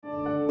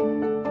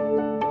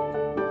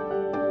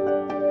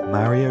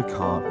Mario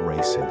Kart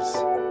Races.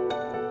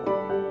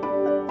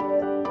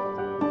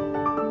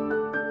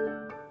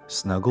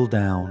 Snuggle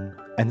down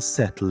and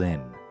settle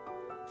in,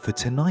 for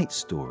tonight's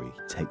story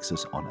takes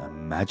us on a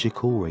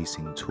magical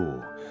racing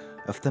tour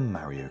of the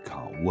Mario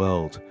Kart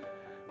world,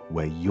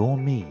 where your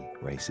me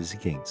races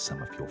against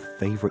some of your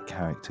favourite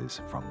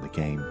characters from the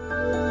game.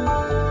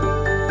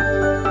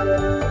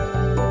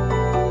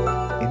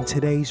 In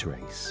today's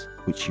race,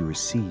 which you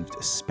received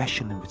a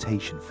special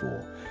invitation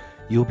for,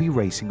 you'll be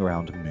racing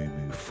around Moo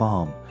Moo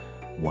Farm,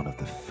 one of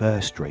the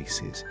first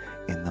races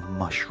in the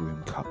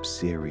Mushroom Cup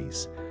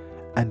series,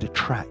 and a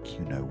track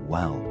you know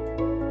well.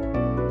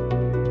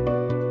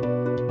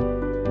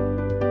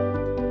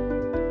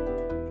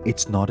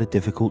 It's not a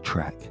difficult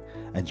track,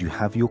 and you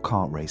have your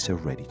kart racer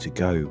ready to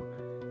go.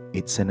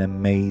 It's an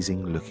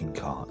amazing looking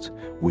kart,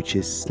 which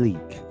is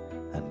sleek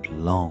and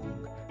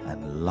long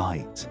and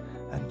light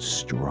and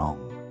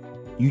strong.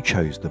 You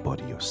chose the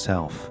body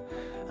yourself,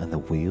 and the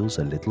wheels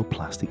are little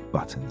plastic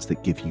buttons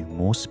that give you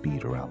more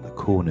speed around the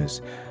corners,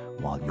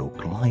 while your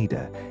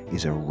glider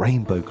is a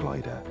rainbow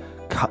glider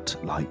cut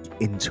like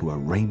into a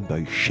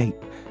rainbow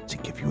shape to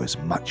give you as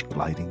much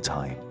gliding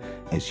time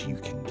as you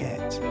can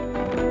get.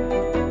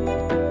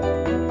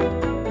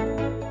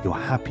 You're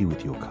happy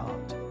with your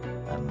kart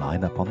and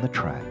line up on the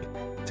track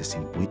to see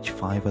which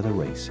 5 other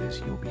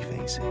racers you'll be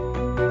facing.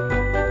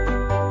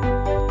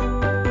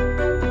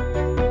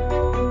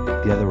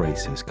 The other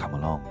racers come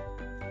along.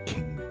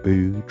 King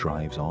Boo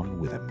drives on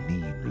with a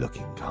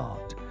mean-looking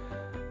kart.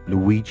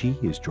 Luigi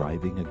is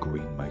driving a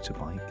green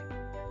motorbike.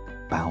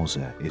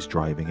 Bowser is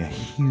driving a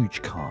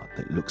huge kart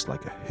that looks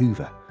like a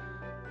Hoover.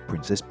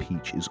 Princess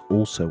Peach is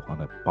also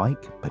on a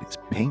bike, but it's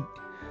pink.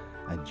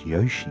 And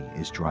Yoshi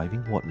is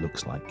driving what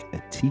looks like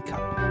a teacup.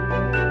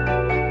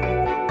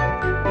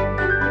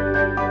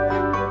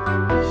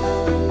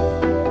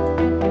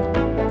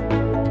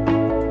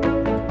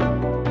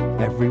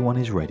 Everyone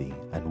is ready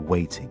and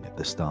waiting at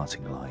the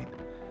starting line.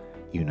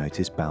 You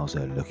notice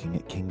Bowser looking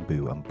at King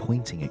Boo and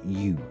pointing at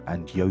you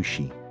and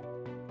Yoshi.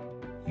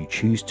 You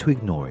choose to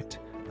ignore it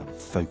and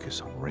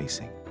focus on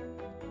racing.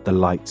 The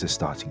lights are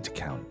starting to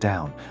count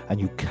down, and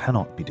you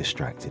cannot be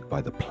distracted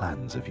by the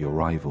plans of your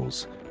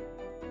rivals.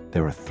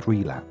 There are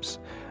 3 laps,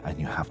 and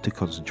you have to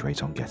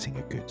concentrate on getting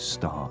a good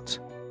start.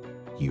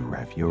 You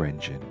rev your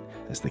engine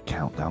as the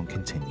countdown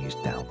continues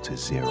down to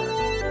 0.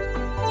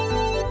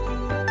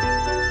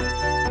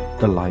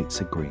 The lights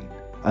are green,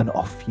 and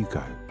off you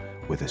go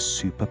with a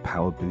super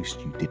power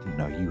boost you didn't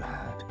know you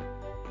had.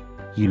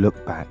 You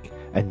look back,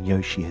 and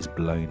Yoshi has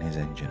blown his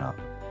engine up.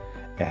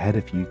 Ahead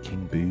of you,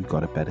 King Boo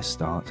got a better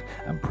start,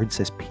 and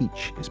Princess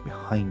Peach is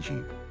behind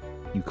you.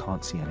 You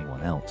can't see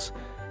anyone else,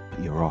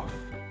 but you're off.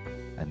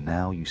 And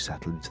now you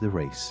settle into the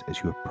race as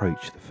you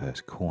approach the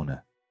first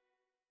corner.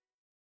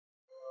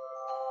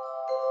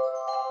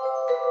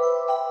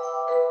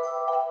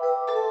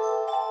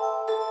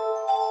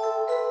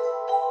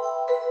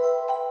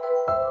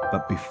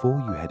 But before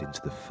you head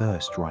into the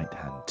first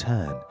right-hand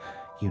turn,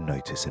 you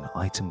notice an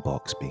item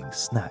box being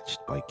snatched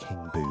by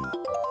King Boo.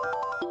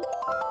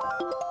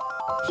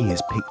 He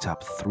has picked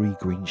up 3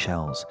 green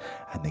shells,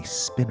 and they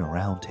spin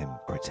around him,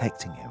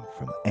 protecting him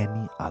from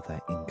any other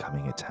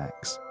incoming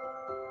attacks.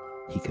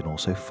 He can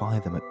also fire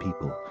them at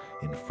people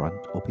in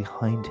front or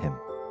behind him.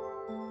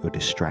 You're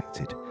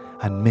distracted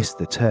and miss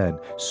the turn,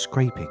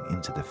 scraping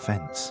into the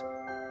fence.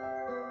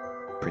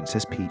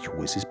 Princess Peach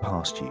whizzes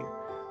past you,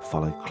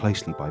 followed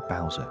closely by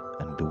Bowser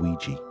and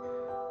Luigi.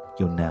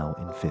 You're now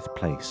in 5th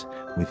place,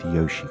 with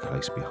Yoshi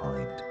close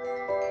behind.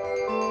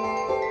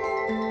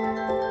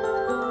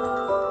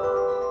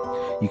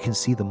 You can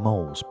see the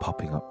moles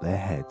popping up their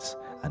heads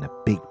and a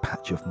big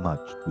patch of mud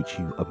which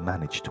you have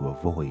managed to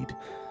avoid.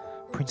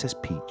 Princess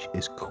Peach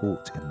is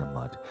caught in the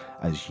mud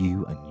as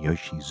you and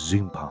Yoshi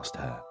zoom past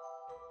her.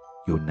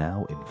 You're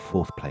now in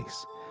 4th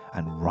place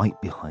and right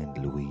behind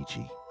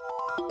Luigi.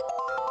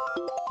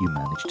 You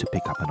manage to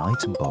pick up an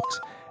item box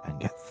and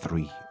get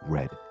 3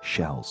 red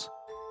shells.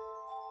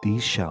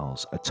 These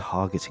shells are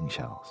targeting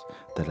shells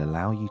that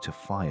allow you to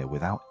fire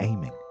without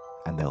aiming,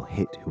 and they'll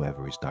hit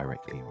whoever is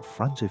directly in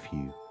front of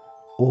you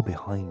or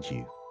behind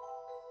you.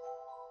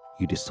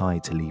 You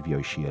decide to leave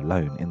Yoshi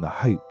alone in the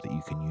hope that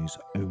you can use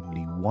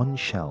only 1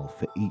 shell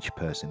for each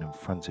person in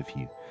front of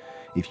you.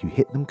 If you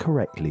hit them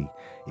correctly,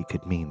 it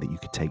could mean that you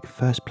could take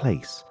 1st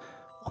place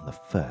on the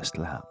first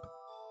lap.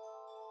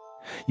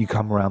 You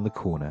come around the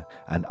corner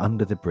and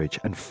under the bridge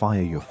and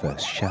fire your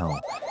first shell.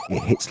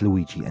 It hits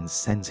Luigi and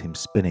sends him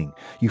spinning.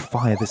 You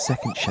fire the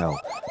 2nd shell,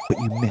 but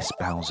you miss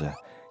Bowser.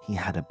 He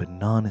had a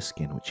banana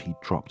skin which he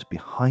dropped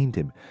behind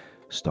him,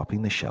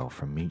 stopping the shell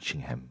from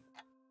reaching him.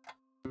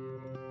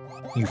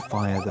 You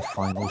fire the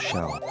final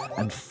shell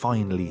and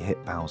finally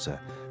hit Bowser,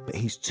 but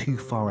he's too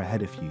far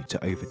ahead of you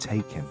to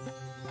overtake him.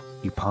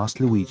 You pass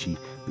Luigi,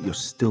 but you're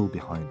still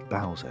behind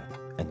Bowser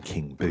and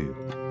King Boo.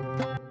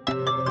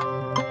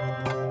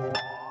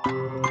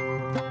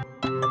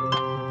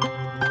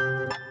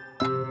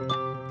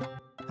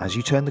 As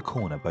you turn the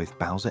corner, both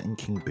Bowser and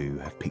King Boo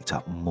have picked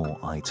up more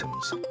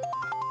items.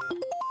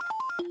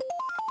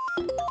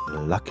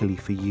 Luckily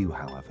for you,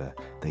 however,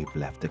 they've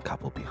left a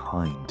couple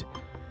behind.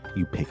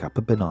 You pick up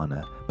a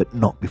banana, but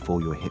not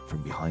before you're hit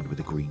from behind with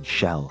a green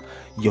shell.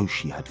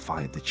 Yoshi had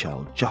fired the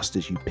shell just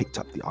as you picked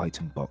up the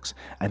item box,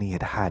 and he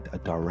had a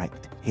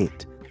direct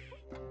hit.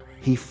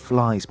 He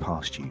flies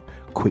past you,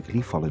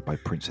 quickly followed by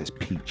Princess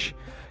Peach.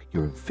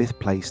 You're in 5th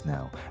place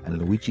now, and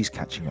Luigi's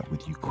catching up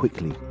with you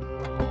quickly.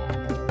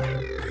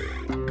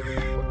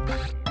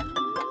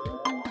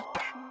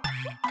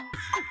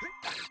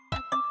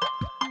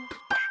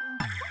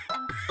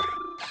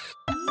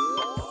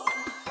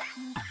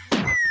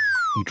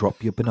 You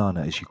drop your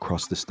banana as you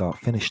cross the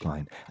start-finish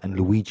line, and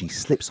Luigi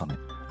slips on it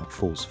and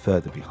falls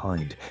further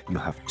behind. You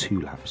have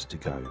 2 laps to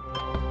go.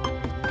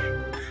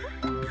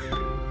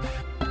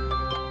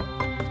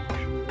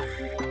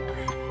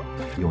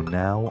 You're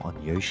now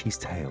on Yoshi's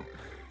tail,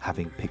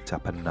 having picked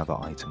up another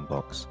item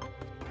box.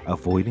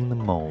 Avoiding the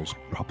moles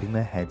popping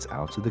their heads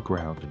out of the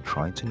ground and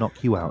trying to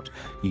knock you out,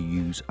 you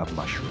use a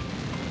mushroom.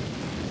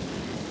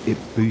 It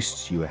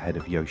boosts you ahead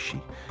of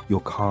Yoshi.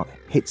 Your car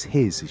hits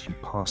his as you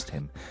pass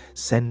him,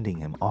 sending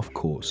him off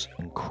course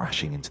and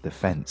crashing into the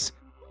fence.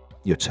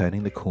 You're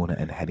turning the corner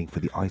and heading for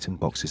the item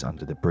boxes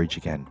under the bridge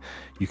again.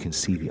 You can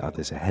see the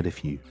others ahead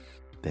of you.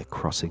 They're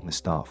crossing the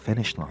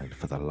start-finish line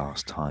for the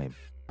last time.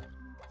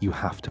 You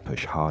have to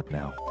push hard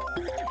now.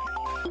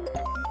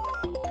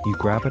 You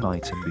grab an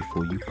item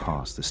before you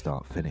pass the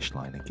start-finish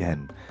line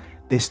again.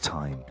 This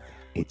time,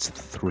 it's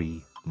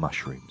 3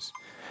 mushrooms.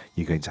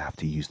 You're going to have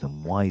to use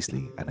them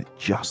wisely and at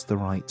just the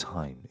right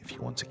time if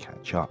you want to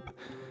catch up.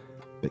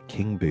 But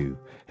King Boo,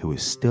 who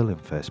is still in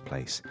 1st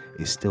place,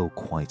 is still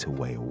quite a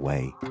way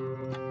away.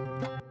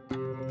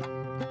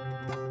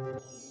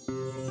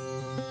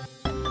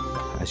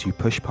 As you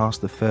push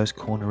past the first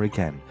corner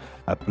again,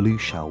 a blue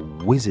shell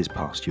whizzes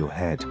past your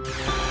head.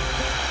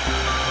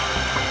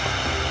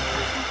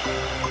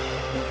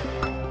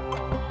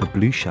 The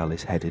blue shell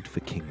is headed for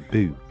King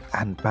Boo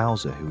and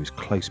Bowser, who is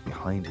close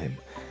behind him.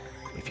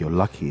 If you're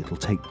lucky, it'll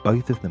take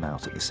both of them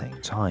out at the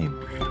same time.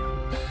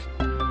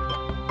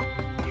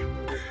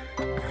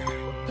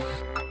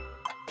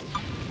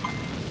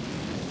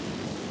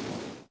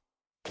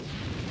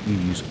 You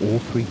use all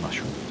 3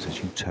 mushrooms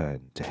as you turn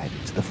to head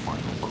into the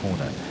final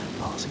corner,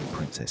 passing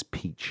Princess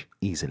Peach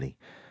easily.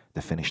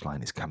 The finish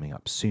line is coming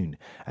up soon,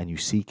 and you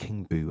see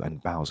King Boo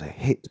and Bowser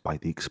hit by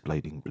the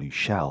exploding blue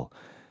shell.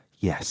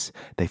 Yes,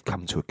 they've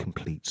come to a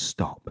complete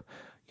stop.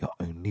 Your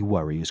only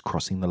worry is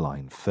crossing the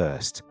line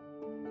first.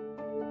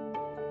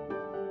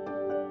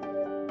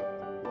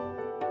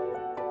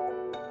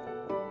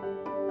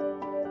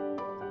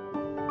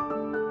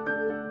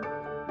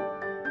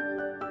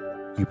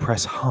 You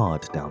press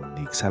hard down on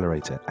the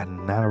accelerator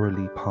and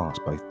narrowly pass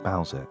both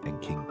Bowser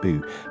and King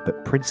Boo,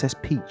 but Princess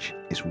Peach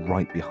is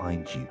right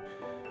behind you.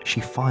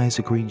 She fires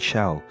a green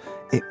shell.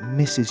 It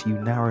misses you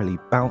narrowly,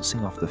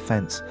 bouncing off the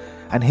fence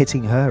and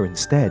hitting her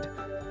instead.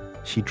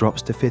 She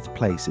drops to 5th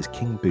place as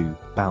King Boo,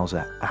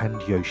 Bowser and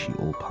Yoshi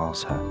all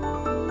pass her.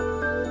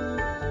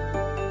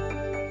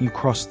 You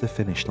cross the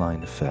finish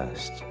line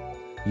first.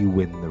 You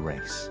win the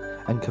race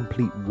and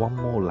complete one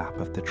more lap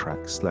of the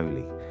track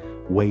slowly,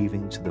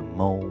 waving to the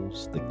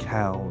moles, the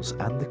cows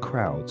and the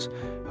crowds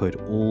who had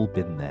all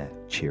been there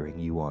cheering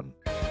you on.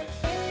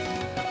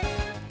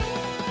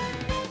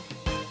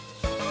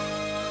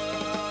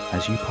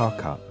 As you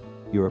park up,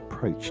 you're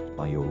approached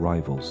by your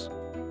rivals.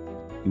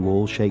 You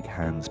all shake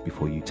hands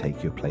before you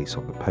take your place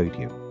on the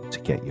podium to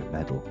get your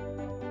medal.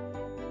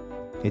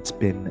 It's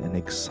been an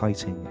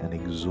exciting and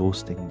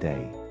exhausting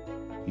day.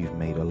 You've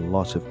made a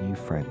lot of new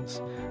friends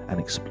and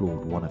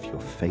explored one of your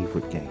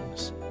favorite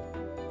games.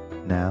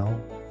 Now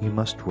you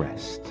must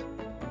rest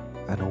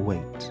and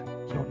await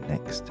your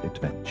next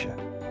adventure.